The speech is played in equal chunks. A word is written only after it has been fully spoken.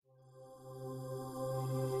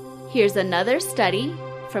Here's another study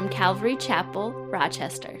from Calvary Chapel,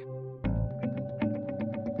 Rochester.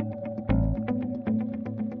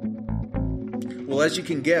 Well, as you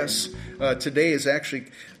can guess, today is actually,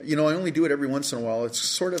 I only do it every once in a while. It's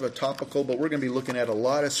sort of a topical, but we're going to be looking at a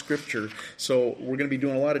lot of Scripture. So we're going to be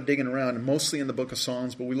doing a lot of digging around, mostly in the book of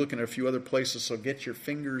Psalms, but we're looking at a few other places, so get your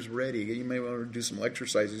fingers ready. You may want to do some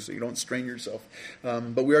exercises so you don't strain yourself.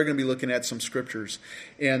 But we are going to be looking at some Scriptures.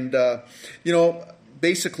 And,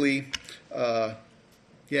 basically...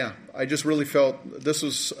 I just really felt this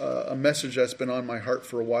was a message that's been on my heart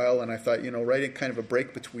for a while, and I thought, right in kind of a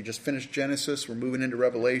break between, we just finished Genesis, we're moving into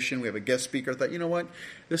Revelation, we have a guest speaker. I thought, you know what,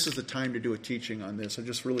 this is the time to do a teaching on this. I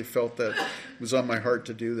just really felt that it was on my heart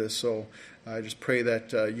to do this, so I just pray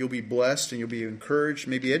that you'll be blessed and you'll be encouraged,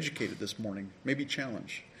 maybe educated this morning, maybe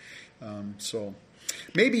challenged.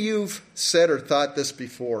 Maybe you've said or thought this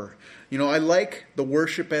before. I like the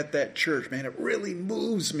worship at that church. Man, it really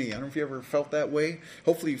moves me. I don't know if you ever felt that way.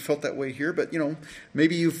 Hopefully you felt that way here. But,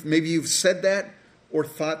 maybe you've said that or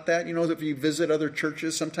thought that. If you visit other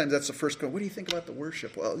churches, sometimes that's the first go, what do you think about the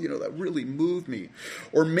worship? Well, that really moved me.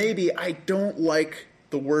 Or maybe I don't like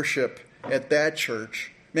the worship at that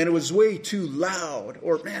church. Man, it was way too loud,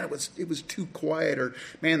 or man, it was too quiet, or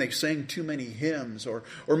man, they sang too many hymns, or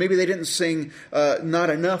maybe they didn't sing not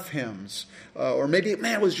enough hymns, or maybe,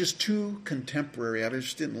 man, it was just too contemporary, I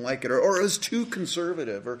just didn't like it, or it was too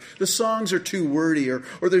conservative, or the songs are too wordy, or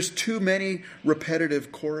there's too many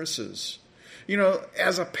repetitive choruses.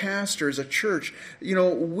 As a pastor, as a church,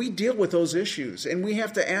 we deal with those issues, and we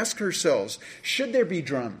have to ask ourselves, should there be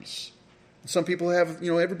drums? Some people have,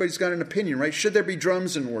 everybody's got an opinion, right? Should there be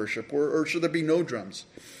drums in worship, or should there be no drums?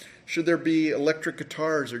 Should there be electric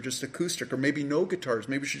guitars or just acoustic, or maybe no guitars?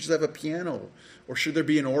 Maybe we should just have a piano, or should there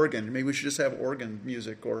be an organ? Maybe we should just have organ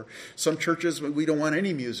music, or some churches, we don't want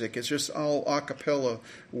any music. It's just all a cappella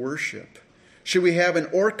worship. Should we have an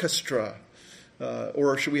orchestra,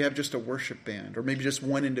 or should we have just a worship band, or maybe just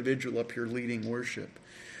one individual up here leading worship?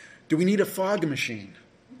 Do we need a fog machine?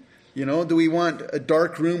 Do we want a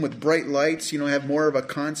dark room with bright lights, have more of a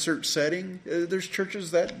concert setting? There's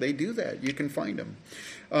churches that they do that. You can find them.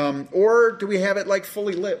 Or do we have it like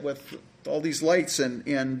fully lit with all these lights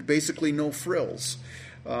and basically no frills?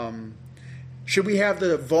 Should we have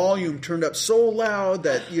the volume turned up so loud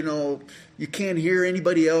that, you can't hear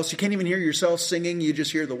anybody else? You can't even hear yourself singing. You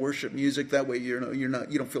just hear the worship music. That way, you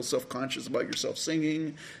don't feel self-conscious about yourself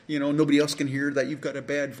singing. Nobody else can hear that you've got a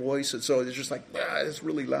bad voice. And so it's just like, it's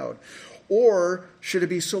really loud. Or should it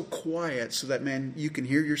be so quiet so that, man, you can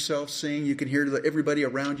hear yourself sing. You can hear everybody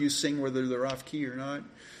around you sing, whether they're off key or not.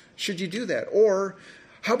 Should you do that? Or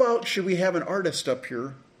how about should we have an artist up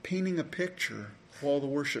here painting a picture while the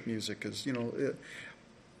worship music is,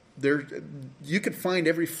 there, you could find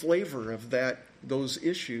every flavor of those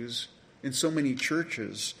issues in so many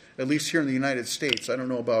churches, at least here in the United States. I don't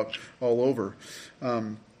know about all over.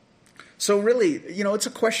 So really, it's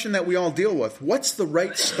a question that we all deal with. What's the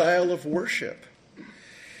right style of worship?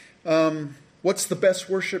 What's the best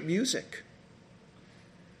worship music?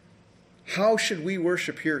 How should we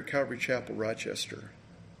worship here at Calvary Chapel, Rochester?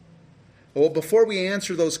 Well, before we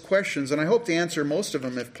answer those questions, and I hope to answer most of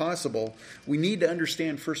them if possible, we need to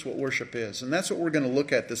understand first what worship is. And that's what we're going to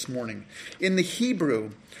look at this morning. In the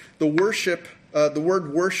Hebrew, the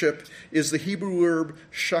word worship is the Hebrew verb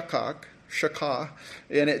shakah,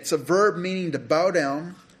 and it's a verb meaning to bow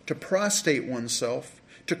down, to prostrate oneself,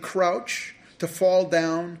 to crouch, to fall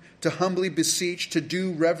down, to humbly beseech, to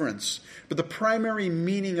do reverence. But the primary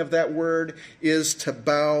meaning of that word is to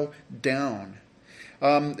bow down.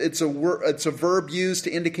 It's a verb used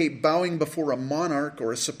to indicate bowing before a monarch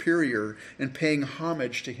or a superior and paying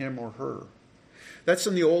homage to him or her. That's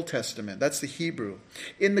in the Old Testament. That's the Hebrew.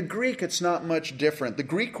 In the Greek, it's not much different. The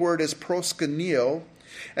Greek word is proskuneo,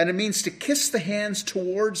 and it means to kiss the hands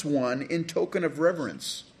towards one in token of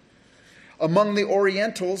reverence. Among the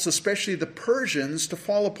Orientals, especially the Persians, to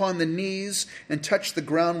fall upon the knees and touch the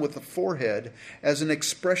ground with the forehead as an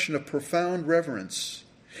expression of profound reverence.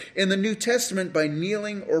 In the New Testament, by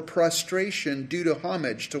kneeling or prostration due to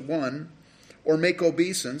homage to one, or make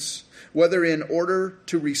obeisance, whether in order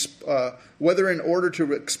to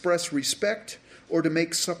express respect or to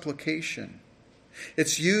make supplication.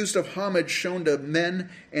 It's used of homage shown to men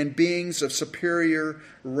and beings of superior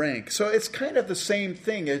rank. So it's kind of the same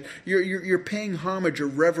thing. You're paying homage or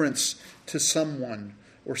reverence to someone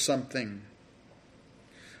or something.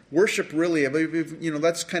 Worship really,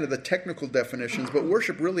 that's kind of the technical definitions, but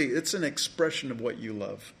worship really, it's an expression of what you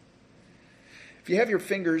love. If you have your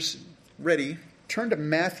fingers ready, turn to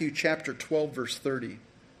Matthew chapter 12, verse 30.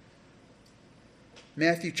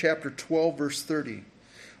 Matthew chapter 12, verse 30.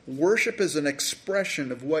 Worship is an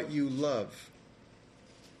expression of what you love.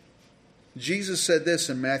 Jesus said this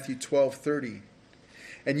in Matthew 12:30.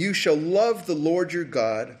 And you shall love the Lord your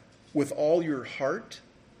God with all your heart,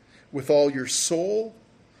 with all your soul,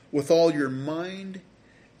 with all your mind,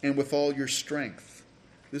 and with all your strength.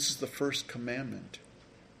 This is the first commandment.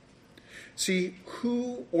 See,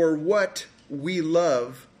 who or what we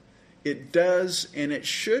love, it does and it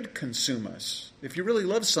should consume us. If you really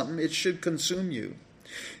love something, it should consume you.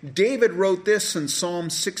 David wrote this in Psalm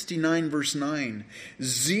 69 verse 9.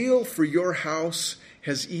 Zeal for your house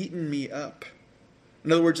has eaten me up.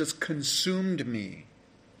 In other words, it's consumed me.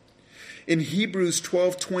 In Hebrews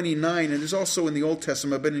 12:29, and there's also in the Old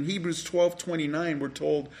Testament, but in Hebrews 12:29, we're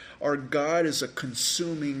told our God is a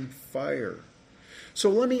consuming fire. So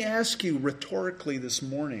let me ask you rhetorically this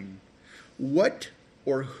morning, what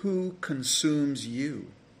or who consumes you?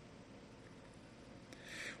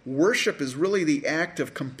 Worship is really the act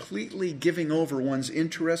of completely giving over one's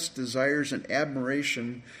interests, desires, and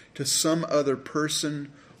admiration to some other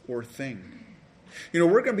person or thing. We're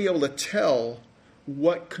going to be able to tell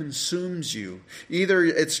what consumes you. Either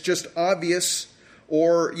it's just obvious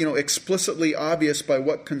or, explicitly obvious by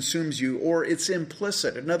what consumes you, or it's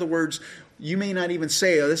implicit. In other words, you may not even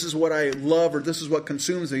say, oh, this is what I love or this is what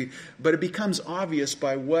consumes me, but it becomes obvious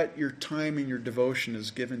by what your time and your devotion is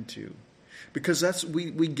given to. Because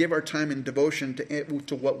we give our time and devotion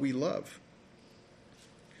to what we love.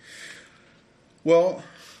 Well,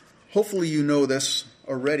 hopefully you know this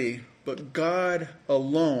already, but God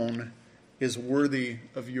alone is worthy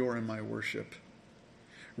of your and my worship.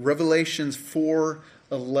 Revelations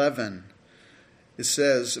 4:11. It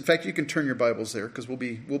says, in fact, you can turn your Bibles there because we'll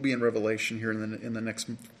be in Revelation here in the next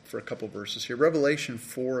for a couple verses here. Revelation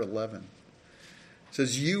 4:11. It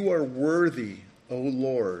says, "You are worthy, O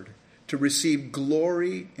Lord, to receive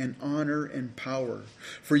glory and honor and power,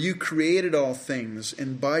 for you created all things,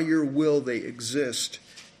 and by your will they exist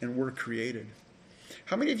and were created."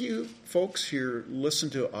 How many of you folks here listen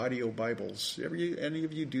to audio Bibles? Any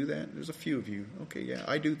of you do that? There's a few of you. Okay, yeah,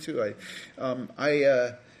 I do too.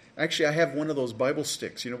 Actually, I have one of those Bible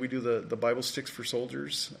sticks. We do the Bible sticks for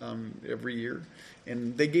soldiers every year.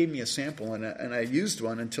 And they gave me a sample, and I used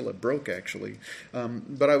one until it broke, actually.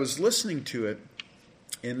 But I was listening to it,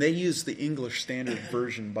 and they used the English Standard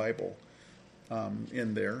Version Bible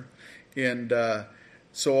in there. And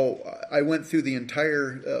so I went through the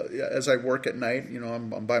entire, as I work at night,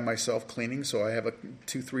 I'm by myself cleaning, so I have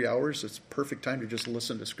 2-3 hours. It's perfect time to just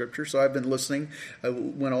listen to Scripture. So I've been listening. I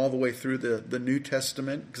went all the way through the New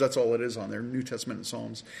Testament, because that's all it is on there, New Testament and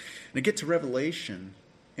Psalms. And I get to Revelation,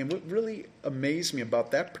 and what really amazed me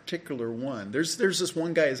about that particular one, there's this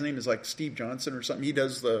one guy, his name is like Steve Johnson or something.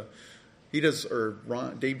 Or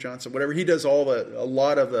Dave Johnson, whatever. He does a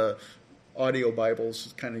lot of the audio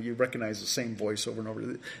Bibles, kind of you recognize the same voice over and over.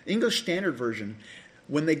 The English Standard Version,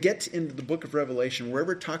 when they get into the book of Revelation,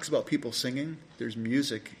 wherever it talks about people singing, there's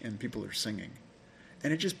music and people are singing.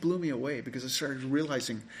 And it just blew me away because I started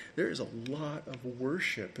realizing there is a lot of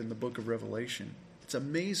worship in the book of Revelation. It's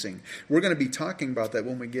amazing. We're going to be talking about that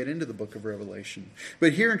when we get into the book of Revelation.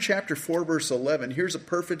 But here in chapter 4, verse 11, here's a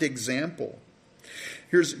perfect example.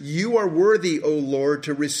 You are worthy, O Lord,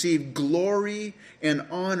 to receive glory and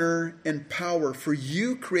honor and power, for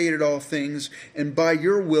you created all things, and by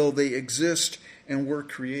your will they exist and were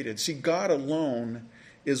created. See, God alone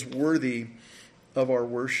is worthy of our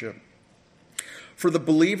worship. For the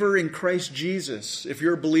believer in Christ Jesus, if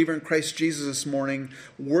you're a believer in Christ Jesus this morning,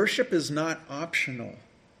 worship is not optional.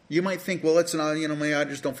 You might think, well, it's not, I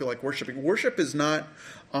just don't feel like worshiping. Worship is not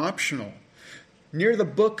optional. Near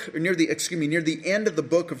the end of the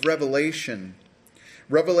book of Revelation,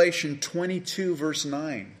 Revelation 22, verse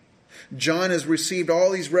 9, John has received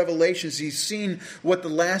all these revelations. He's seen what the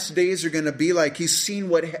last days are going to be like. He's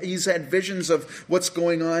had visions of what's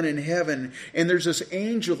going on in heaven. And there's this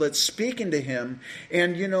angel that's speaking to him.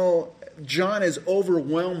 And, John is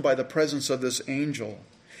overwhelmed by the presence of this angel.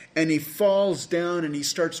 And he falls down and he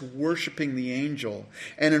starts worshiping the angel.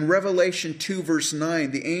 And in Revelation 2 verse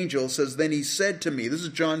 9, the angel says, "Then he said to me," this is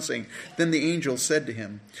John saying, "Then the angel said to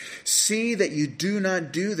him, 'See that you do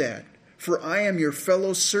not do that, for I am your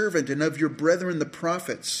fellow servant and of your brethren the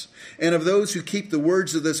prophets, and of those who keep the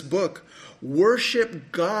words of this book.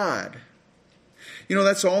 Worship God.'"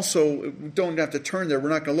 That's also, we don't have to turn there, we're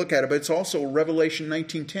not going to look at it, but it's also Revelation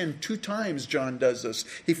 19:10. 2 times John does this.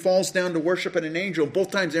 He falls down to worship an angel. Both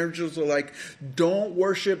times angels are like, "Don't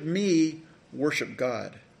worship me, worship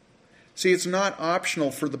God." See, it's not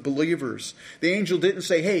optional for the believers. The angel didn't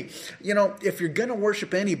say, "Hey, if you're going to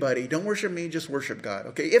worship anybody, don't worship me, just worship God."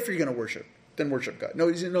 Okay, if you're going to worship. then worship God.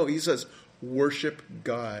 No, he says worship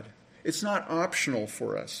God. It's not optional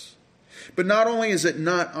for us. But not only is it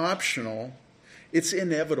not optional, it's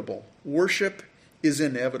inevitable. Worship is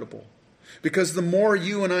inevitable. Because the more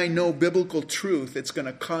you and I know biblical truth, it's going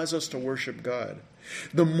to cause us to worship God.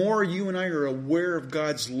 The more you and I are aware of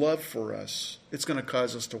God's love for us, it's going to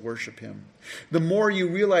cause us to worship Him. The more you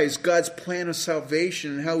realize God's plan of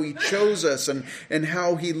salvation and how He chose us and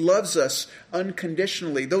how He loves us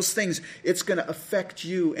unconditionally, those things, it's going to affect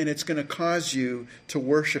you and it's going to cause you to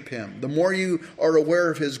worship Him. The more you are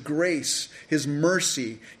aware of His grace, His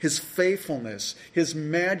mercy, His faithfulness, His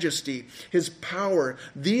majesty, His power,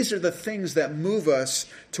 these are the things that move us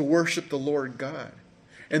to worship the Lord God.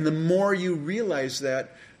 And the more you realize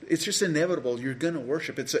that, it's just inevitable. You're going to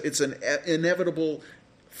worship. It's an inevitable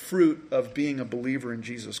fruit of being a believer in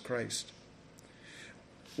Jesus Christ.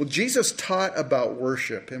 Well, Jesus taught about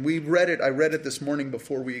worship, and we read it. I read it this morning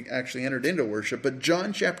before we actually entered into worship. But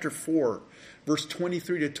John chapter 4, verse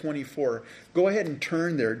 23 to 24. Go ahead and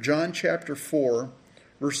turn there. John chapter 4,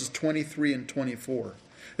 verses 23 and 24.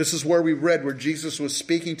 This is where we read where Jesus was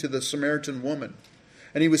speaking to the Samaritan woman.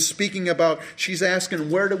 And He was speaking about, she's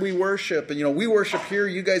asking, where do we worship? And, we worship here,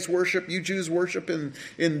 you guys worship, you Jews worship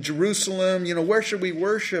in Jerusalem. Where should we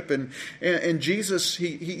worship? And Jesus,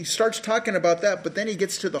 he starts talking about that, but then He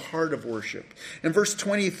gets to the heart of worship. In verse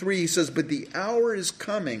 23, He says, but the hour is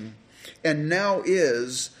coming, and now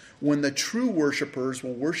is, when the true worshipers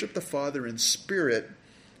will worship the Father in spirit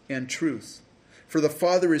and truth. For the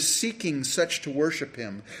Father is seeking such to worship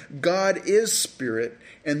Him. God is spirit,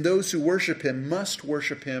 and those who worship Him must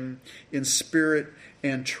worship Him in spirit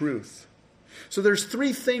and truth. So there's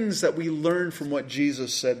three things that we learn from what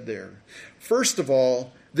Jesus said there. First of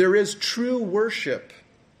all, there is true worship.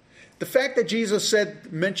 The fact that Jesus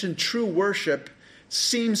mentioned true worship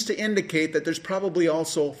seems to indicate that there's probably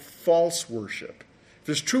also false worship. If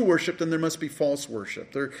there's true worship, then there must be false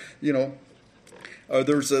worship. There's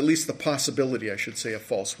at least the possibility, I should say, of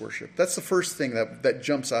false worship. That's the first thing that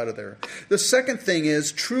jumps out of there. The second thing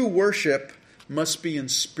is true worship must be in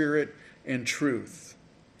spirit and truth.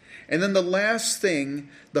 And then the last thing,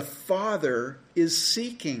 the Father is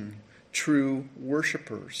seeking true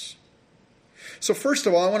worshipers. So first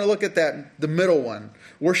of all, I want to look at the middle one.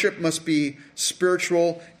 Worship must be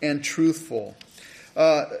spiritual and truthful.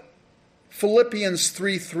 Philippians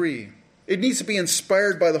 3:3. It needs to be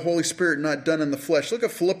inspired by the Holy Spirit, not done in the flesh. Look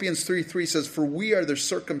at Philippians 3:3 says, for we are the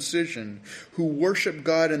circumcision who worship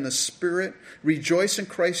God in the Spirit, rejoice in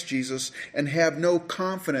Christ Jesus, and have no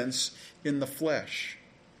confidence in the flesh.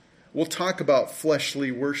 We'll talk about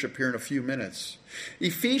fleshly worship here in a few minutes.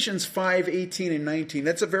 Ephesians 5:18 and 19,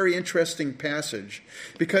 that's a very interesting passage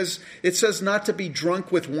because it says not to be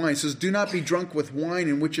drunk with wine. It says, do not be drunk with wine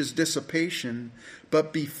in which is dissipation,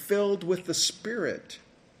 but be filled with the Spirit.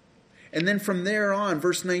 And then from there on,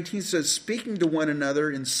 verse 19 says, speaking to one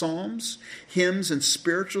another in psalms, hymns, and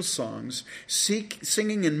spiritual songs,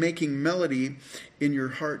 singing and making melody in your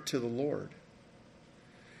heart to the Lord.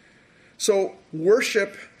 So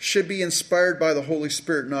worship should be inspired by the Holy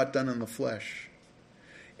Spirit, not done in the flesh.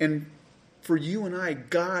 And for you and I,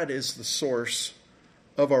 God is the source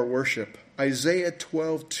of our worship. Isaiah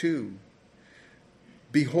 12:2.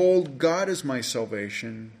 Behold, God is my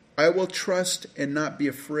salvation. I will trust and not be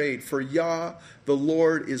afraid, for Yah, the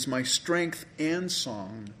Lord, is my strength and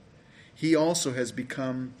song. He also has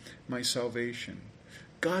become my salvation.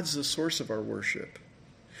 God's the source of our worship.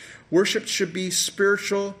 Worship should be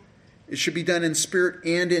spiritual. It should be done in spirit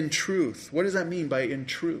and in truth. What does that mean by in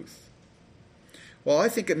truth? Well, I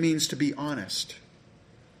think it means to be honest.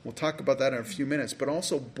 We'll talk about that in a few minutes, but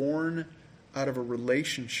also born out of a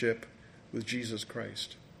relationship with Jesus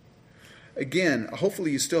Christ. Again,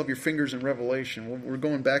 hopefully you still have your fingers in Revelation. We're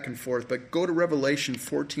going back and forth, but go to Revelation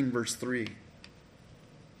 14, verse 3.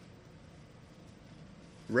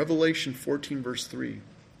 Revelation 14, verse 3.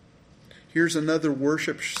 Here's another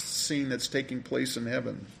worship scene that's taking place in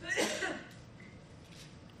heaven.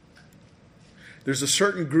 There's a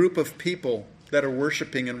certain group of people that are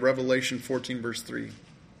worshiping in Revelation 14, verse 3.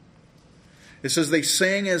 It says, they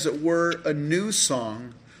sang, as it were, a new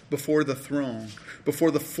song before the throne,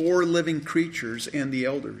 before the four living creatures and the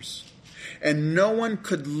elders. And no one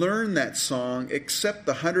could learn that song except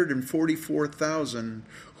the 144,000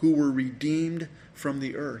 who were redeemed from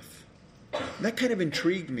the earth. And that kind of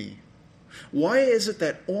intrigued me. Why is it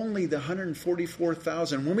that only the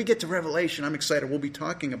 144,000, when we get to Revelation, I'm excited, we'll be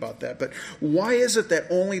talking about that, but why is it that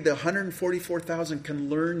only the 144,000 can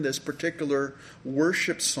learn this particular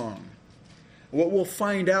worship song? What we'll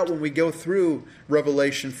find out when we go through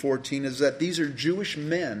Revelation 14 is that these are Jewish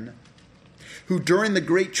men who during the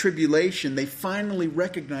Great Tribulation, they finally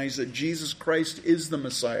recognize that Jesus Christ is the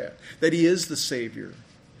Messiah, that he is the Savior.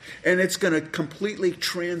 And it's going to completely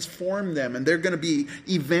transform them, and they're going to be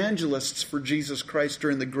evangelists for Jesus Christ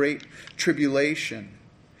during the Great Tribulation.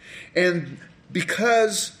 And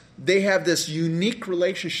because they have this unique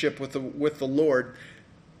relationship with the Lord,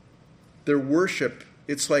 their worship,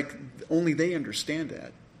 it's like only they understand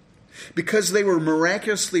that. Because they were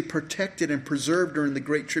miraculously protected and preserved during the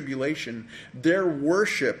Great Tribulation, their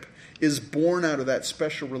worship is born out of that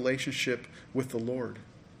special relationship with the Lord.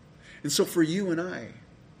 And so for you and I,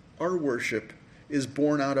 our worship is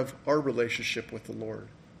born out of our relationship with the Lord.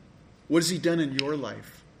 What has he done in your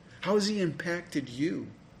life? How has he impacted you?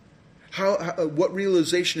 What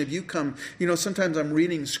realization have you come? Sometimes I'm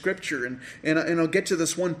reading scripture and I'll get to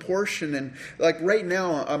this one portion, and like right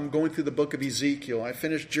now I'm going through the book of Ezekiel. I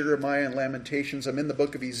finished Jeremiah and Lamentations. I'm in the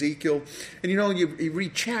book of Ezekiel, and you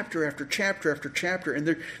read chapter after chapter after chapter, and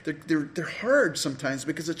they're hard sometimes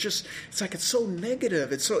because it's so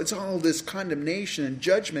negative. It's all this condemnation and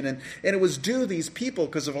judgment, and it was due to these people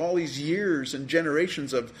because of all these years and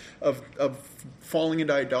generations of falling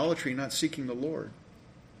into idolatry, not seeking the Lord.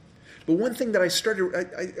 But one thing that I started,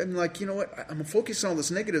 I'm like, you know what? I'm focusing on all this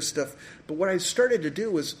negative stuff. But what I started to do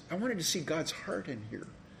was I wanted to see God's heart in here.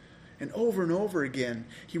 And over again,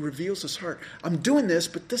 he reveals his heart. I'm doing this,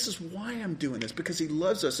 but this is why I'm doing this, because he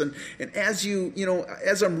loves us. And as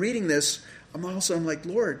as I'm reading this, I'm like,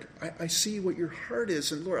 Lord, I see what your heart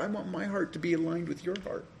is. And Lord, I want my heart to be aligned with your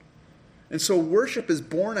heart. And so worship is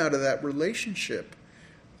born out of that relationship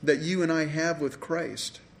that you and I have with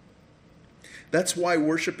Christ. That's why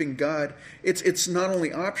worshiping God, it's not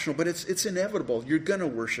only optional, but it's inevitable. You're going to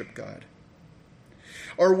worship God.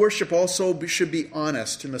 Our worship also should be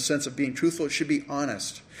honest in the sense of being truthful. It should be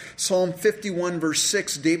honest. Psalm 51 verse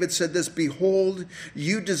 6, David said this, "Behold,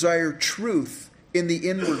 you desire truth in the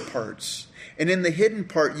inward parts, and in the hidden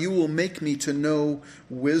part you will make me to know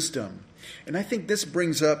wisdom." And I think this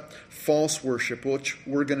brings up false worship, which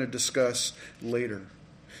we're going to discuss later.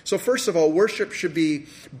 So first of all, worship should be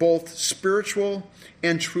both spiritual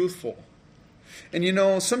and truthful. And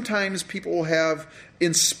sometimes people will have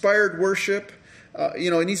inspired worship.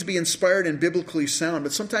 It needs to be inspired and biblically sound.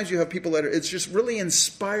 But sometimes you have people that it's just really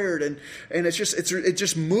inspired and it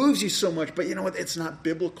just moves you so much. But it's not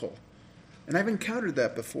biblical. And I've encountered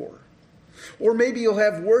that before. Or maybe you'll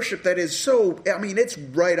have worship that is it's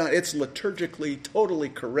right on, it's liturgically totally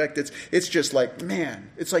correct. It's just like, man,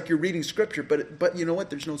 it's like you're reading scripture, but you know what?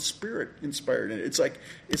 There's no spirit inspired in it.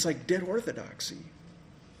 It's like dead orthodoxy.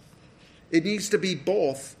 It needs to be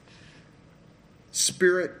both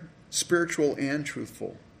spiritual and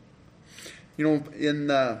truthful. In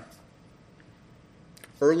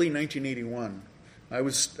early 1981, I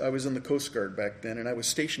was in the Coast Guard back then, and I was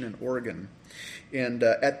stationed in Oregon. And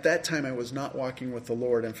at that time, I was not walking with the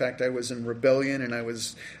Lord. In fact, I was in rebellion, and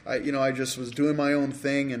I just was doing my own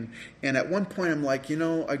thing. And at one point, I'm like,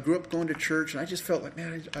 I grew up going to church, and I just felt like,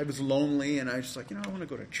 man, I was lonely, and I was like, I want to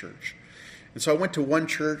go to church. And so I went to one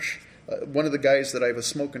church. One of the guys that I was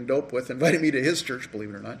smoking dope with invited me to his church, believe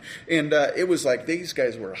it or not. And it was like these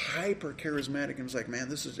guys were hyper charismatic. And it was like,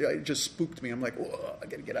 man, it just spooked me. I'm like, whoa, I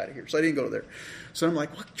got to get out of here. So I didn't go there. So I'm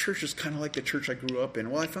like, what church is kind of like the church I grew up in?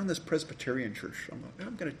 Well, I found this Presbyterian church. I'm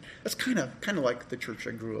like, that's kind of like the church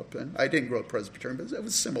I grew up in. I didn't grow up Presbyterian, but it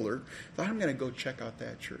was similar. I thought I'm going to go check out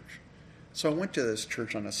that church. So I went to this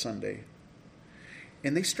church on a Sunday.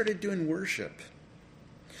 And they started doing worship.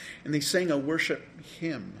 And they sang a worship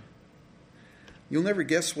hymn. You'll never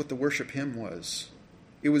guess what the worship hymn was.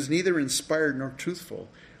 It was neither inspired nor truthful.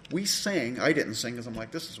 We sang, I didn't sing because I'm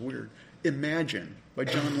like, this is weird, Imagine by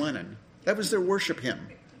John Lennon. That was their worship hymn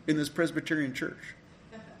in this Presbyterian church.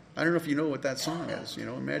 I don't know if you know what that song is.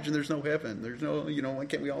 Imagine there's no heaven. There's no, why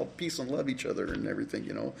can't we all peace and love each other and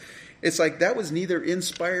everything, It's like that was neither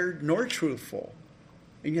inspired nor truthful.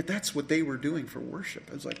 And yet that's what they were doing for worship.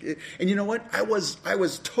 I was like, and you know what? I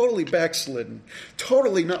was totally backslidden,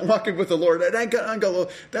 totally not walking with the Lord. And I go,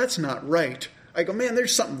 that's not right. I go, man,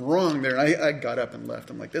 there's something wrong there. And I got up and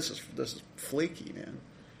left. I'm like, this is flaky, man.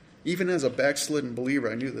 Even as a backslidden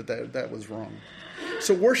believer, I knew that was wrong.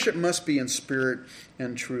 So worship must be in spirit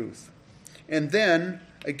and truth. And then,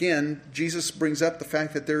 again, Jesus brings up the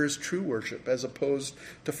fact that there is true worship as opposed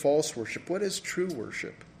to false worship. What is true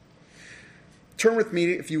worship? Turn with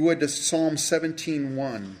me, if you would, to Psalm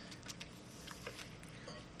 17:1.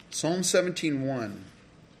 Psalm 17:1.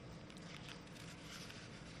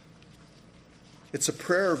 It's a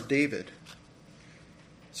prayer of David.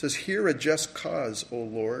 It says, "Hear a just cause, O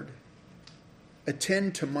Lord.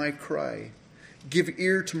 Attend to my cry. Give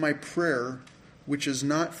ear to my prayer which is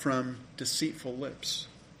not from deceitful lips.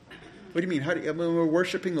 What do you mean? When we're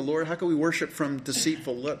worshiping the Lord, how can we worship from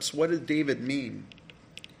deceitful lips? What did David mean?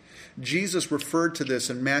 Jesus referred to this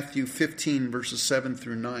in Matthew 15, verses 7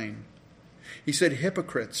 through 9. He said,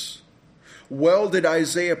 hypocrites, well did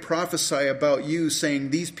Isaiah prophesy about you, saying,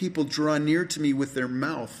 these people draw near to me with their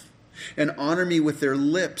mouth and honor me with their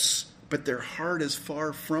lips, but their heart is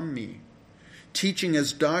far from me, teaching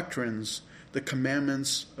as doctrines the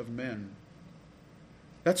commandments of men.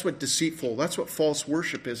 That's what false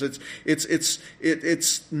worship is.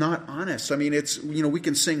 It's not honest. I mean, we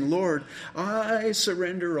can sing, Lord, I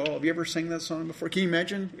surrender all. Have you ever sang that song before? Can you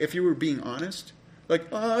imagine if you were being honest?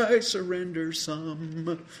 Like, I surrender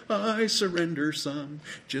some,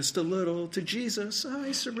 just a little to Jesus,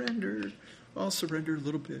 I'll surrender a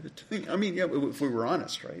little bit. I mean, yeah, if we were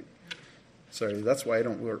honest, right? Sorry, that's why I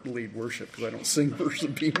don't lead worship, because I don't sing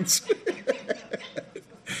worship beans.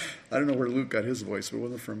 I don't know where Luke got his voice, but it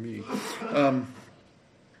wasn't from me.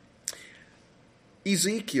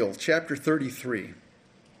 Ezekiel chapter 33,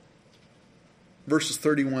 verses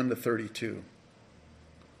 31 to 32.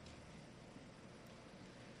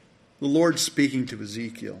 The Lord speaking to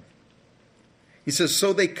Ezekiel. He says,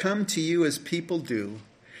 so they come to you as people do.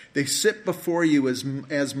 They sit before you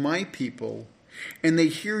as my people, and they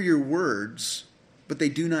hear your words, but they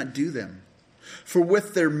do not do them. For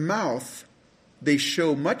with their mouth they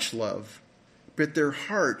show much love, but their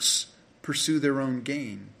hearts pursue their own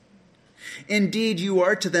gain. Indeed, you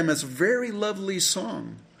are to them as a very lovely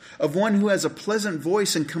song of one who has a pleasant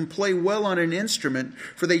voice and can play well on an instrument,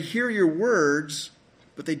 for they hear your words,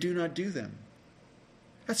 but they do not do them.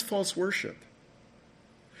 That's false worship.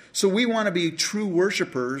 So we want to be true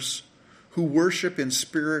worshipers who worship in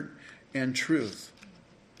spirit and truth.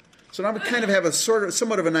 So now we kind of have a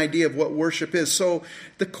somewhat of an idea of what worship is. So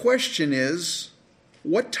the question is,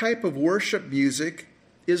 what type of worship music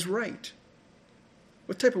is right?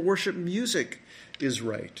 What type of worship music is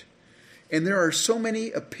right? And there are so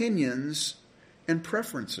many opinions and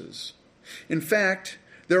preferences. In fact,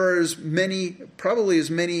 there are probably as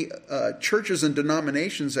many churches and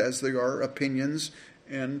denominations as there are opinions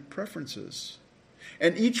and preferences.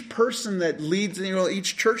 And each person that leads,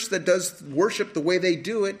 each church that does worship the way they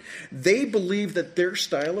do it, they believe that their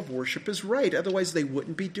style of worship is right. Otherwise, they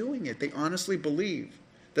wouldn't be doing it. They honestly believe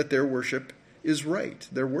that their worship is right,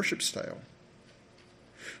 their worship style.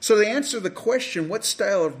 So to answer the question, what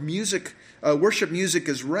style of music, worship music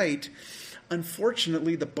is right,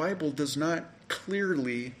 unfortunately, the Bible does not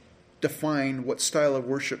clearly define what style of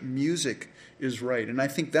worship music is right. And I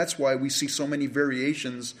think that's why we see so many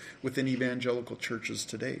variations within evangelical churches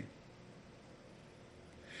today.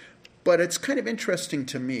 But it's kind of interesting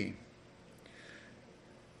to me.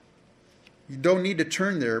 You don't need to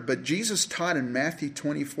turn there, but Jesus taught in Matthew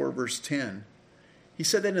 24, verse 10. He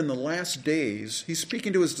said that in the last days, he's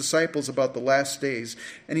speaking to his disciples about the last days,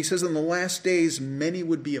 and he says in the last days, many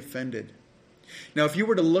would be offended. Now, if you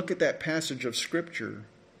were to look at that passage of Scripture,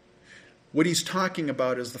 what he's talking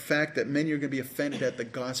about is the fact that many are going to be offended at the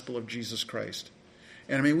gospel of Jesus Christ.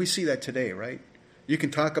 And I mean, we see that today, right? You can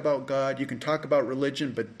talk about God, you can talk about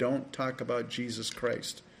religion, but don't talk about Jesus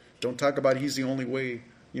Christ. Don't talk about he's the only way,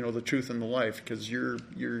 the truth and the life, because you're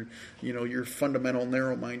fundamental,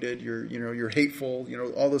 narrow-minded, you're hateful,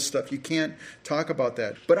 all this stuff. You can't talk about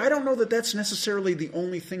that. But I don't know that that's necessarily the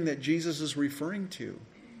only thing that Jesus is referring to.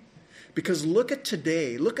 Because look at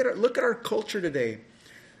today, look at our culture today.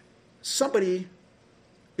 Somebody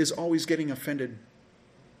is always getting offended.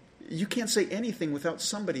 You can't say anything without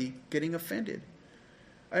somebody getting offended.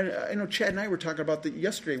 I know Chad and I were talking about that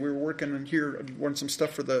yesterday. We were working on some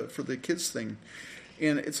stuff for the kids thing,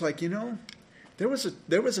 and it's like there was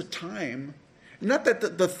a time. Not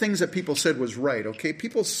that the things that people said was right. Okay,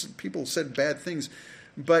 people said bad things.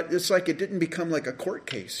 But it's like it didn't become like a court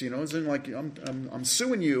case, It's in like I'm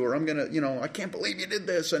suing you, or I'm gonna, I can't believe you did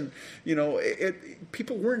this, and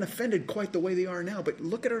people weren't offended quite the way they are now. But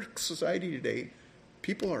look at our society today;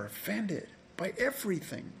 people are offended by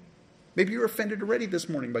everything. Maybe you're offended already this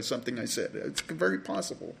morning by something I said. It's very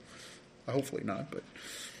possible. Hopefully not, but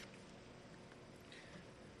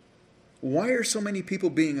why are so many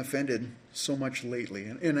people being offended so much lately?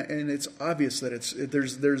 And it's obvious that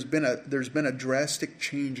there's been a drastic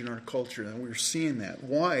change in our culture, and we're seeing that.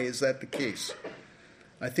 Why is that the case?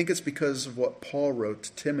 I think it's because of what Paul wrote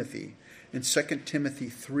to Timothy in 2 Timothy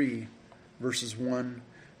 3, verses 1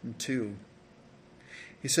 and 2.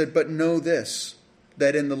 He said, "But know this,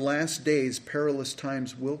 that in the last days perilous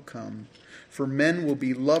times will come, for men will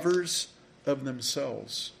be lovers of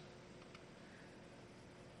themselves."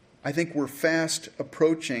 I think we're fast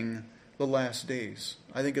approaching the last days.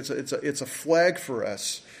 I think it's a flag for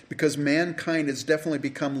us because mankind has definitely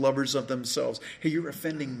become lovers of themselves. Hey, you're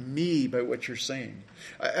offending me by what you're saying.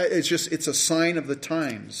 It's a sign of the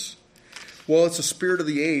times. Well, it's a spirit of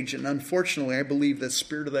the age, and unfortunately, I believe the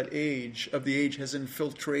spirit of the age has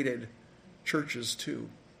infiltrated churches too,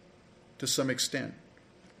 to some extent.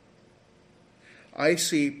 I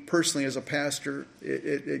see personally as a pastor,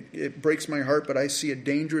 it breaks my heart, but I see a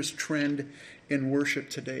dangerous trend in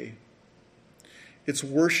worship today. It's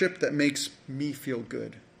worship that makes me feel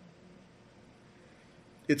good.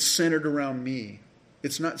 It's centered around me.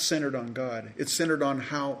 It's not centered on God. It's centered on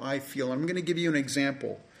how I feel. I'm going to give you an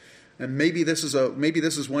example. And maybe this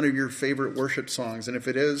is one of your favorite worship songs. And if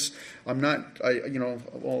it is,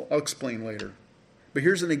 I'll explain later. But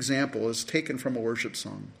here's an example. It's taken from a worship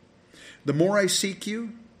song. The more I seek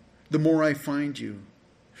you, the more I find you.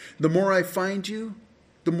 The more I find you,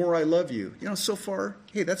 the more I love you. So far,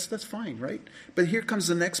 hey, that's fine, right? But here comes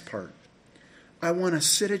the next part. I want to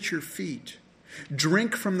sit at your feet,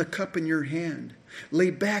 drink from the cup in your hand,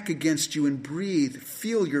 lay back against you and breathe,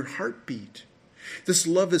 feel your heartbeat. This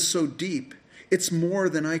love is so deep, it's more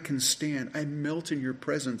than I can stand. I melt in your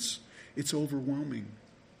presence. It's overwhelming.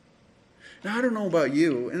 Now, I don't know about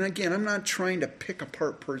you, and again, I'm not trying to pick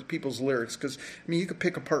apart people's lyrics, because, you could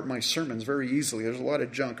pick apart my sermons very easily. There's a lot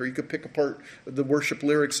of junk, or you could pick apart the worship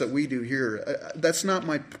lyrics that we do here. That's not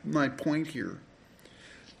my point here.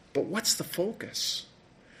 But what's the focus?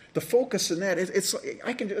 The focus in that, it's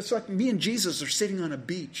like me and Jesus are sitting on a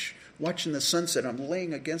beach, watching the sunset. I'm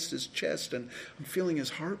laying against his chest, and I'm feeling his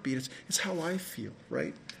heartbeat. It's how I feel,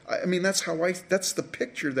 right? That's the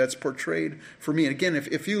picture that's portrayed for me. And again,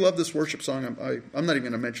 if you love this worship song, I'm not even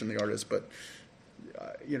going to mention the artist, but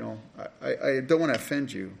I don't want to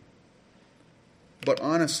offend you. But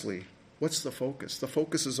honestly, what's the focus? The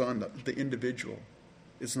focus is on the individual.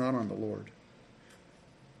 It's not on the Lord.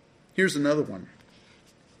 Here's another one,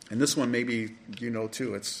 and this one maybe you know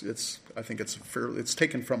too. I think it's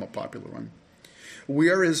taken from a popular one. We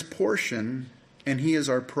are his portion, and he is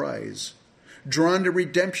our prize. Drawn to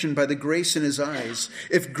redemption by the grace in his eyes.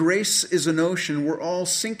 If grace is an ocean, we're all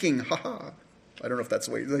sinking. Ha ha. I don't know if that's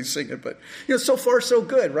the way they sing it, but so far so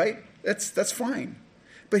good, right? That's fine.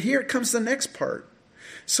 But here comes the next part.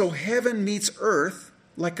 So heaven meets earth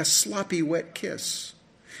like a sloppy wet kiss,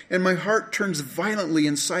 and my heart turns violently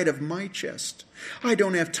inside of my chest. I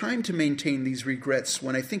don't have time to maintain these regrets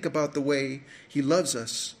when I think about the way he loves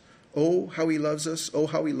us. Oh, how he loves us. Oh,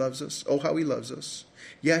 how he loves us. Oh, how he loves us.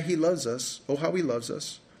 Yeah, he loves us. Oh, how he loves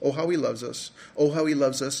us. Oh, how he loves us. Oh, how he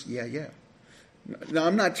loves us. Yeah, yeah. Now,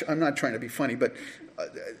 I'm not trying to be funny, but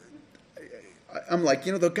I'm like,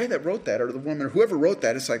 the guy that wrote that, or the woman, or whoever wrote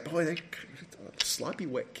that, it's like, boy, sloppy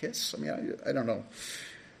wet kiss. I don't know.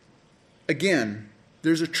 Again,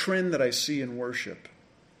 there's a trend that I see in worship,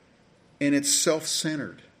 and it's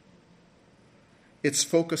self-centered. It's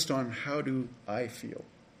focused on how do I feel.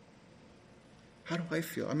 How do I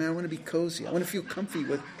feel? I want to be cozy. I want to feel comfy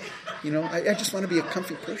with, I just want to be a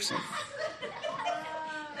comfy person.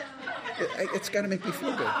 It's got to make me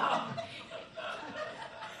feel good.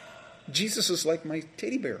 Jesus is like my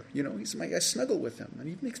teddy bear. I snuggle with him, and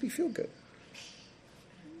he makes me feel good.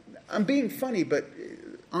 I'm being funny, but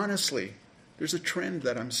honestly, there's a trend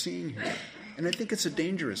that I'm seeing here, and I think it's a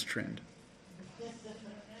dangerous trend.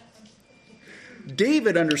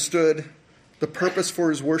 David understood the purpose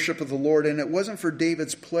for his worship of the Lord, and it wasn't for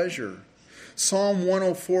David's pleasure. Psalm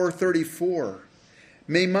 104:34.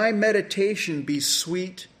 May my meditation be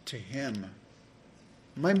sweet to him.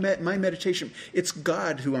 My meditation, it's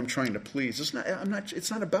God who I'm trying to please. It's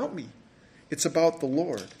not about me. It's about the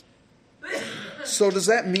Lord. So does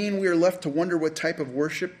that mean we are left to wonder what type of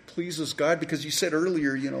worship pleases God? Because you said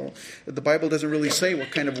earlier, the Bible doesn't really say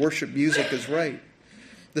what kind of worship music is right.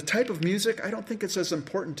 The type of music, I don't think it's as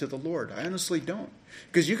important to the Lord. I honestly don't.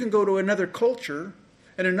 Because you can go to another culture,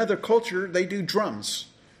 and in another culture, they do drums.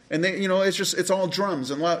 And they, it's all drums.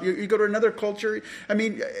 And you go to another culture,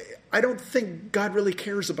 I don't think God really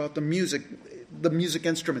cares about the music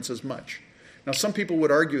instruments as much. Now, some people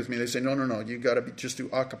would argue with me. They say, no, you got to just do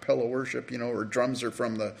a cappella worship, or drums are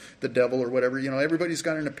from the devil or whatever. Everybody's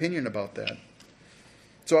got an opinion about that.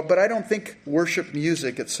 But I don't think worship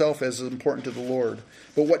music itself is important to the Lord.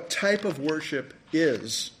 But what type of worship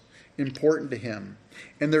is important to him?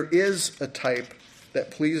 And there is a type that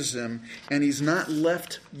pleases him, and he's not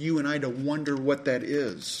left you and I to wonder what that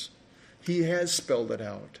is. He has spelled it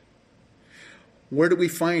out. Where do we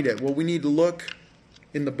find it? Well, we need to look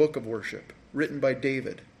in the book of worship, written by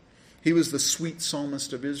David. He was the sweet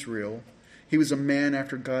psalmist of Israel. He was a man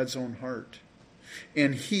after God's own heart.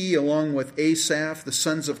 And he, along with Asaph, the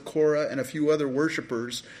sons of Korah, and a few other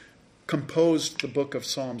worshipers, composed the book of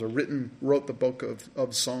Psalms, or wrote the book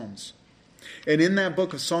of Psalms. And in that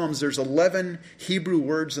book of Psalms, there's 11 Hebrew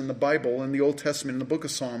words in the Bible, in the Old Testament, in the book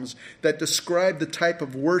of Psalms, that describe the type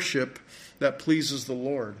of worship that pleases the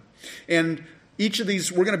Lord. And each of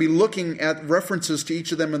these, we're going to be looking at references to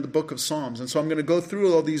each of them in the book of Psalms. And so I'm going to go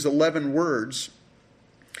through all these 11 words.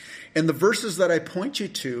 And the verses that I point you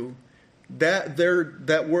to,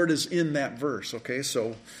 that word is in that verse. Okay,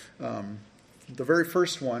 so the very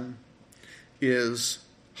first one is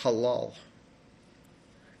halal.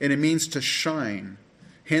 And it means to shine,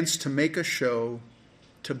 hence to make a show,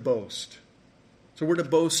 to boast. So we're to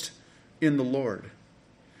boast in the Lord.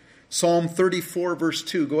 Psalm 34, verse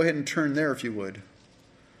 2. Go ahead and turn there if you would.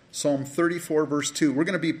 Psalm 34, verse 2. We're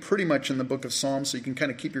going to be pretty much in the book of Psalms, so you can kind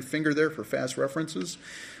of keep your finger there for fast references.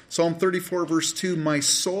 Psalm 34, verse 2. My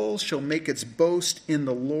soul shall make its boast in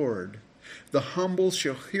the Lord. The humble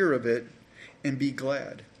shall hear of it and be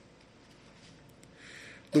glad.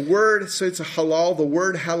 The word, so it's a halal, the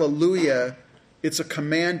word hallelujah, it's a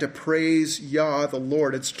command to praise Yah, the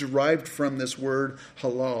Lord. It's derived from this word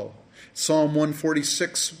halal. Psalm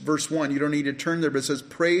 146, verse 1. You don't need to turn there, but it says,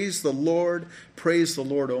 praise the Lord,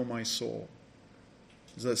 O my soul.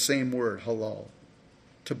 It's that same word, halal,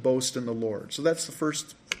 to boast in the Lord. So that's the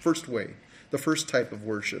first way, the first type of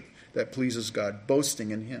worship that pleases God,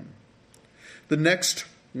 boasting in Him. The next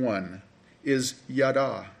one is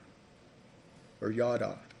yada, or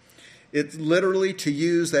yada. It's literally to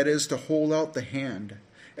use, that is to hold out the hand,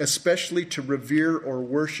 especially to revere or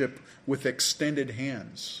worship with extended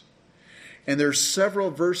hands. And there's several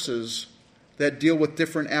verses that deal with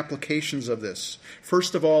different applications of this.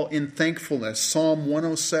 First of all, in thankfulness, Psalm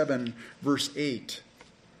 107, verse 8.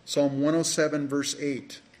 Psalm 107, verse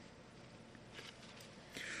 8.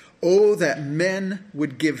 Oh, that men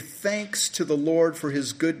would give thanks to the Lord for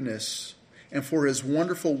His goodness and for His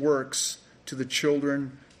wonderful works to the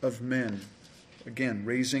children of men. Again,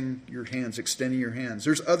 raising your hands, extending your hands.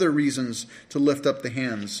 There's other reasons to lift up the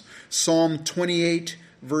hands. Psalm 28,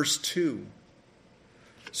 verse 2.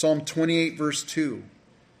 Psalm 28, verse 2.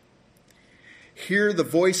 Hear the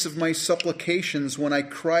voice of my supplications when I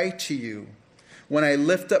cry to you, when I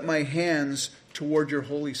lift up my hands toward your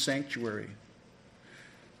holy sanctuary.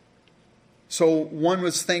 So one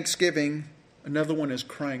was thanksgiving, another one is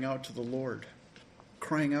crying out to the Lord,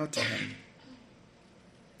 crying out to Him.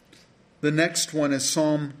 The next one is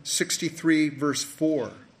Psalm 63, verse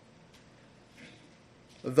 4.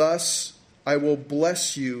 Thus I will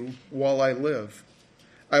bless you while I live.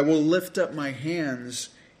 I will lift up my hands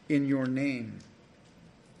in your name.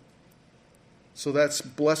 So that's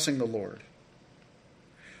blessing the Lord.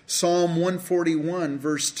 Psalm 141,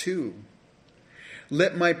 verse 2.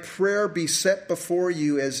 Let my prayer be set before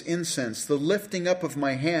you as incense, the lifting up of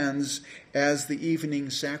my hands as the evening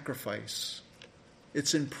sacrifice.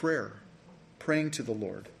 It's in prayer, praying to the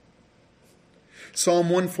Lord. Psalm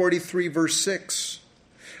 143, verse 6.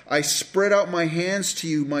 I spread out my hands to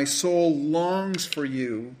you. My soul longs for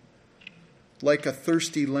you like a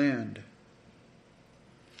thirsty land.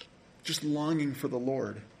 Just longing for the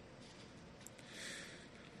Lord.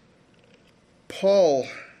 Paul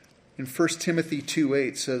in 1 Timothy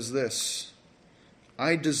 2:8 says this,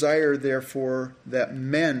 I desire therefore that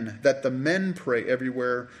the men pray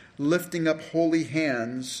everywhere, lifting up holy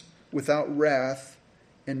hands without wrath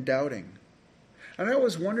and doubting. And I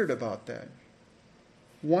always wondered about that.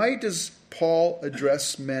 Why does Paul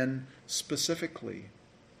address men specifically?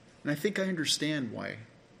 And I think I understand why.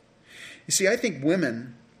 You see, I think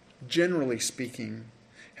women, generally speaking,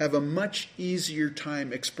 have a much easier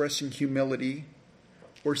time expressing humility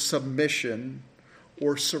or submission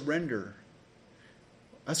or surrender.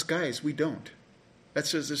 Us guys, we don't.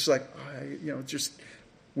 That's just it's like,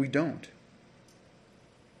 we don't.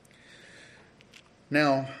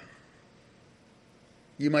 Now,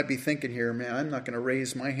 you might be thinking here, man, I'm not going to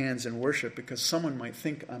raise my hands in worship because someone might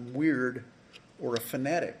think I'm weird or a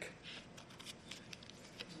fanatic.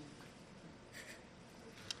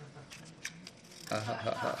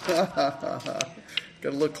 Got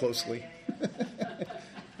to look closely.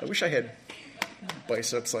 I wish I had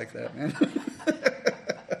biceps like that, man.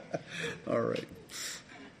 All right.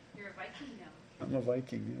 You're a Viking now. I'm a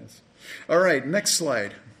Viking, yes. All right, next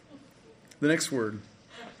slide. The next word.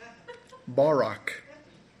 Barak.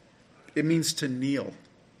 It means to kneel.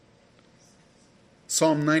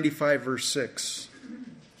 Psalm 95, verse 6.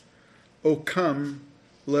 O come,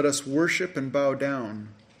 let us worship and bow down.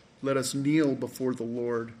 Let us kneel before the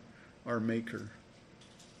Lord, our Maker.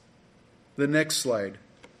 The next slide.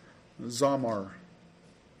 Zamar.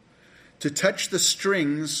 To touch the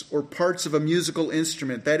strings or parts of a musical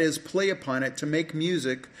instrument, that is, play upon it to make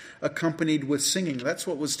music accompanied with singing. That's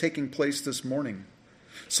what was taking place this morning.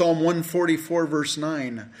 Psalm 144, verse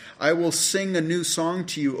 9. I will sing a new song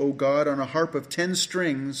to you, O God, on a harp of 10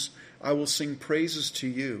 strings. I will sing praises to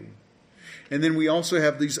you. And then we also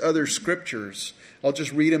have these other scriptures. I'll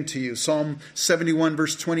just read them to you. Psalm 71,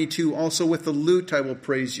 verse 22. Also with the lute I will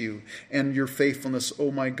praise you and your faithfulness,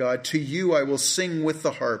 O my God. To you I will sing with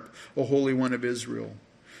the harp, O Holy One of Israel.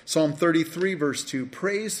 Psalm 33, verse 2.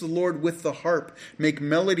 Praise the Lord with the harp. Make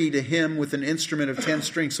melody to him with an instrument of 10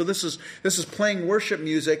 strings. So this is playing worship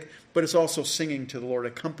music, but it's also singing to the Lord,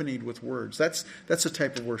 accompanied with words. That's a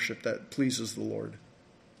type of worship that pleases the Lord.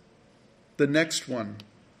 The next one,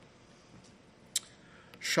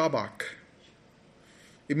 Shabach.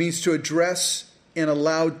 It means to address in a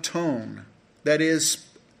loud tone, that is,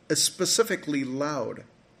 specifically loud.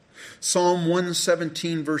 Psalm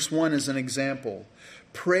 117, verse 1 is an example.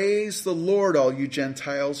 Praise the Lord, all you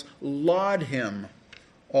Gentiles. Laud him,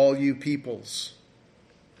 all you peoples.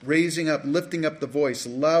 Raising up, lifting up the voice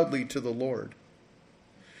loudly to the Lord.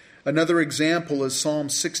 Another example is Psalm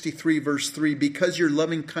 63, verse 3. Because your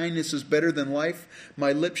loving kindness is better than life,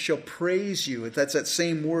 my lips shall praise you. That's that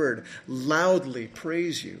same word, loudly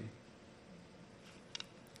praise you.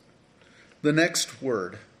 The next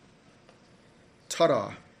word,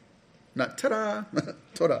 tada. Not ta-da,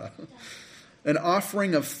 tada. An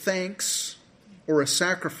offering of thanks or a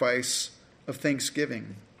sacrifice of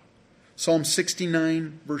thanksgiving. Psalm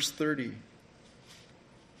 69, verse 30.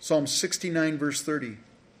 Psalm 69, verse 30.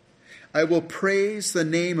 I will praise the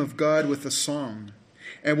name of God with a song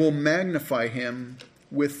and will magnify him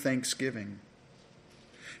with thanksgiving.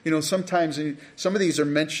 You know, sometimes some of these are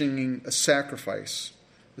mentioning a sacrifice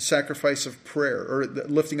of prayer, or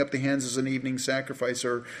lifting up the hands as an evening sacrifice,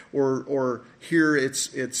 or here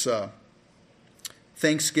it's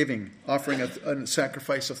thanksgiving, offering a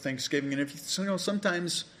sacrifice of thanksgiving. And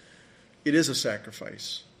sometimes it is a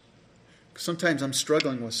sacrifice. Sometimes I'm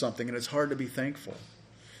struggling with something and it's hard to be thankful.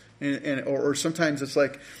 Or sometimes it's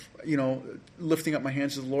like, lifting up my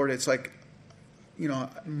hands to the Lord, it's like,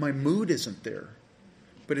 my mood isn't there,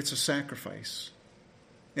 but it's a sacrifice.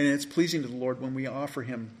 And it's pleasing to the Lord when we offer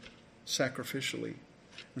him sacrificially.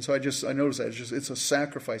 And so I notice that it's a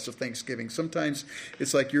sacrifice of thanksgiving. Sometimes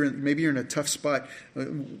it's like maybe you're in a tough spot.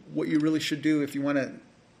 What you really should do if you want to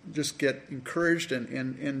just get encouraged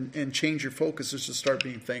and change your focus is to start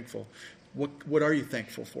being thankful. What are you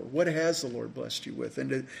thankful for? What has the Lord blessed you with?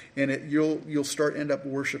 You'll end up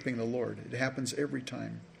worshiping the Lord. It happens every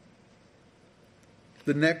time.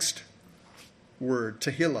 The next word,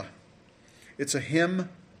 Tehillah. It's a hymn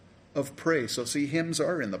of praise. So see, hymns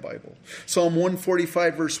are in the Bible. Psalm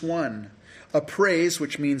 145, verse 1. A praise,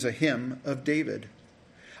 which means a hymn of David.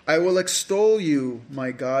 I will extol you,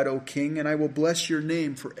 my God, O King, and I will bless your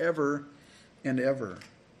name forever and ever.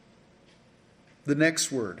 The next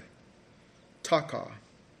word, Taka.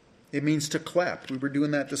 It means to clap. We were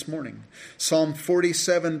doing that this morning. Psalm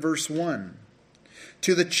 47, verse 1.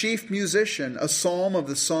 To the chief musician, a psalm of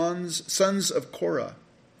the sons of Korah.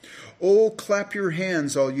 Oh, clap your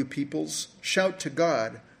hands, all you peoples. Shout to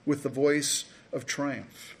God with the voice of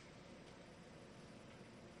triumph.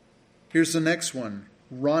 Here's the next one,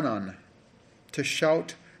 Ranan, to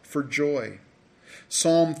shout for joy.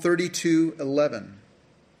 Psalm 32:11.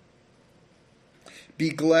 Be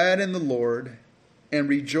glad in the Lord and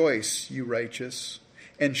rejoice, you righteous,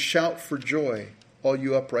 and shout for joy, all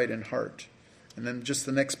you upright in heart. And then just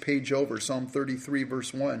the next page over, Psalm 33,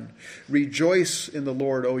 verse 1. Rejoice in the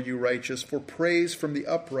Lord, O you righteous, for praise from the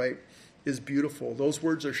upright is beautiful. Those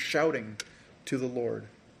words are shouting to the Lord.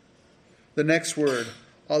 The next word,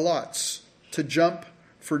 alats, to jump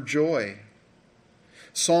for joy.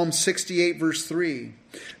 Psalm 68, verse 3.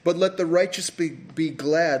 But let the righteous be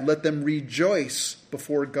glad. Let them rejoice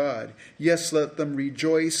before God. Yes, let them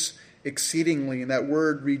rejoice exceedingly. And that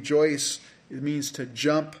word rejoice, it means to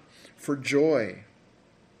jump for joy.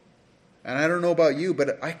 And I don't know about you,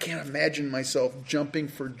 but I can't imagine myself jumping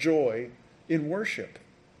for joy in worship.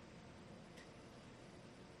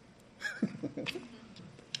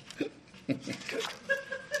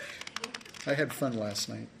 I had fun last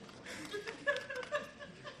night.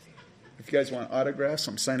 If you guys want autographs,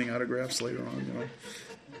 I'm signing autographs later on.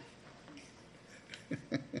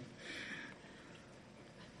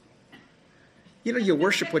 You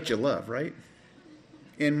worship what you love, right?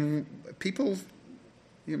 And people,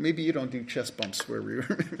 maybe you don't do chest bumps wherever you're.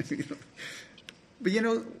 But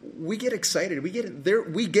we get excited. We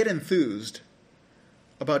get enthused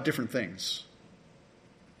about different things.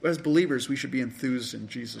 As believers, we should be enthused in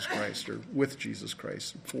Jesus Christ, or with Jesus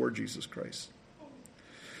Christ, for Jesus Christ.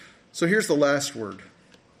 So here's the last word,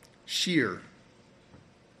 shir.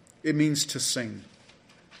 It means to sing.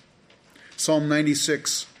 Psalm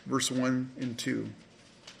 96, verse 1 and 2.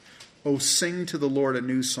 Oh, sing to the Lord a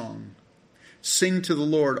new song. Sing to the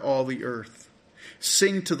Lord, all the earth.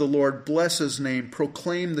 Sing to the Lord, bless his name.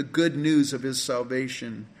 Proclaim the good news of his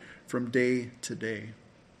salvation from day to day.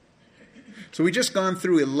 So we just gone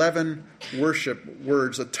through 11 worship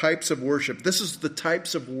words, the types of worship. This is the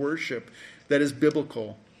types of worship that is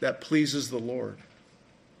biblical, that pleases the Lord.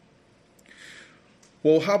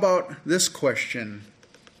 Well, how about this question?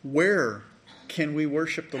 Where can we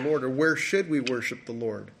worship the Lord, or where should we worship the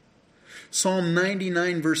Lord? Psalm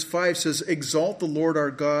 99 verse 5 says, exalt the Lord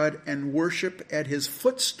our God and worship at his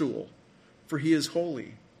footstool, for he is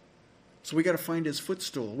holy. So we got to find his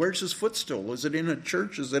footstool. Where's his footstool? Is it in a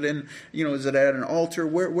church? Is it is it at an altar?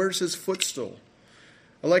 Where's his footstool?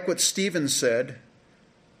 I like what Stephen said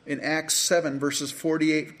in Acts 7 verses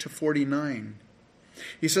 48 to 49.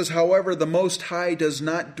 He says, however, the Most High does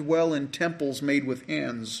not dwell in temples made with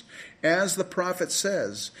hands. As the prophet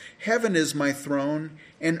says, heaven is my throne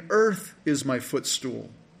and earth is my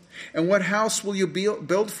footstool. And what house will you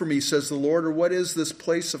build for me, says the Lord, or what is this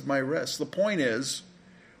place of my rest? The point is,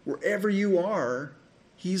 wherever you are,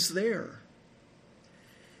 he's there.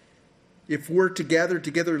 If we're to gather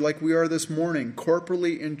together like we are this morning,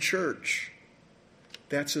 corporally in church,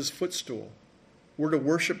 that's his footstool. We're to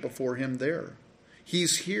worship before him there.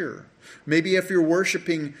 He's here. Maybe if you're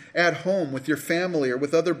worshiping at home with your family or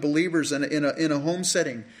with other believers in a home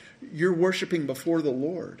setting, you're worshiping before the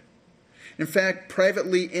Lord. In fact,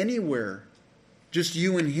 privately anywhere, just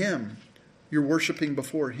you and him, you're worshiping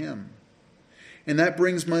before him. And that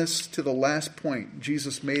brings us to the last point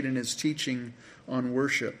Jesus made in his teaching on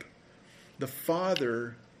worship. The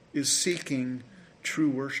Father is seeking true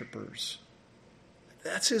worshipers.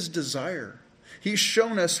 That's his desire. He's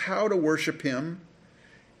shown us how to worship him,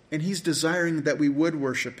 and he's desiring that we would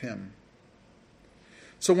worship him.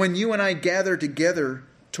 So when you and I gather together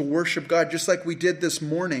to worship God, just like we did this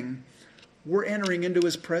morning, we're entering into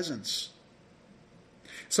his presence.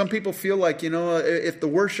 Some people feel like, if the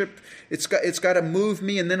worship, it's got to move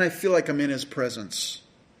me, and then I feel like I'm in his presence.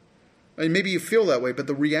 I mean, maybe you feel that way, but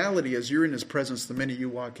the reality is you're in his presence the minute you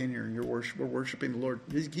walk in here and we're worshiping the Lord.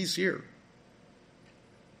 He's here.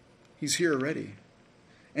 He's here already.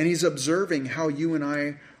 And he's observing how you and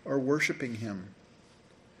I are worshiping him.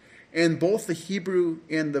 And both the Hebrew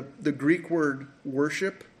and the Greek word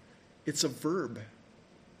worship, it's a verb.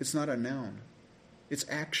 It's not a noun. It's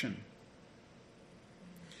action.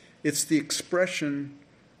 It's the expression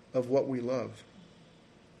of what we love.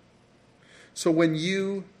 So when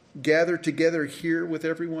you gather together here with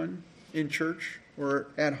everyone in church or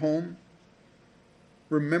at home,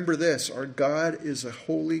 remember this: our God is a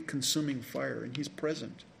holy, consuming fire, and he's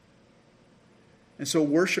present. And so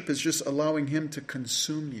worship is just allowing him to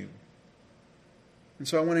consume you. And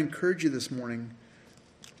so I want to encourage you this morning,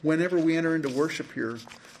 whenever we enter into worship here,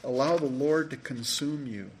 allow the Lord to consume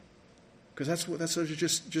you. Because that's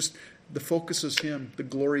just the focus is him. The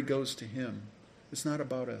glory goes to him. It's not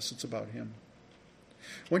about us, it's about him.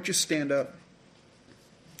 Why don't you stand up?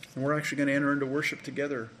 And we're actually going to enter into worship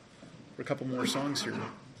together for a couple more songs here.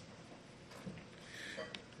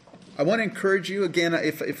 I want to encourage you, again,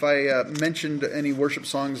 if I mentioned any worship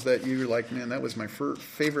songs that you're like, man, that was my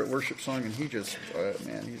favorite worship song, and he just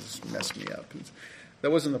messed me up. That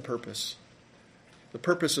wasn't the purpose. The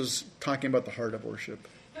purpose is talking about the heart of worship.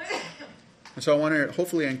 And so I want to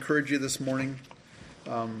hopefully encourage you this morning.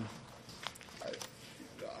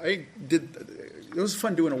 It was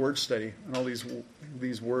fun doing a word study on all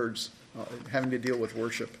these words, having to deal with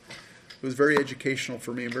worship. It was very educational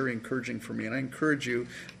for me and very encouraging for me. And I encourage you,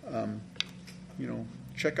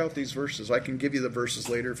 check out these verses. I can give you the verses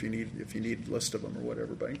later if you need a list of them or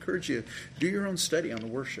whatever. But I encourage you, do your own study on the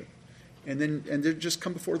worship, and then just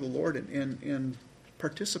come before the Lord and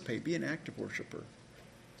participate. Be an active worshiper.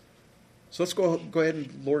 So let's go ahead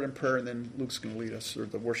and Lord in prayer, and then Luke's going to lead us, or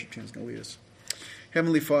the worship team's going to lead us.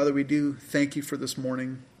 Heavenly Father, we do thank you for this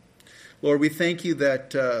morning. Lord, we thank you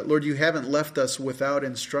that, Lord, you haven't left us without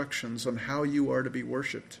instructions on how you are to be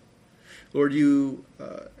worshipped. Lord, you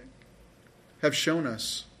have shown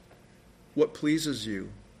us what pleases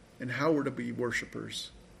you and how we're to be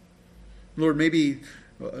worshipers. Lord, maybe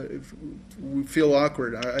if we feel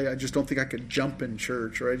awkward. I just don't think I could jump in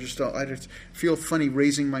church, or I just feel funny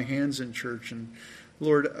raising my hands in church. And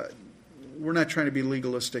Lord, we're not trying to be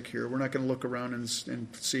legalistic here. We're not going to look around and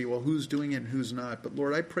see, well, who's doing it and who's not. But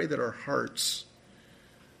Lord, I pray that our hearts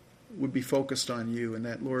would be focused on you, and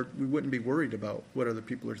that, Lord, we wouldn't be worried about what other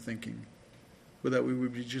people are thinking, but that we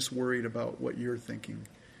would be just worried about what you're thinking.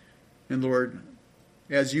 And Lord,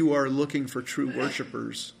 as you are looking for true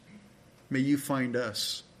worshipers, may you find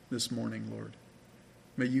us this morning, Lord.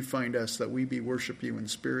 May you find us, that we be worship you in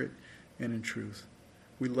spirit and in truth.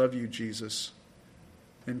 We love you, Jesus.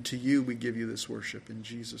 And to you we give you this worship in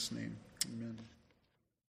Jesus' name.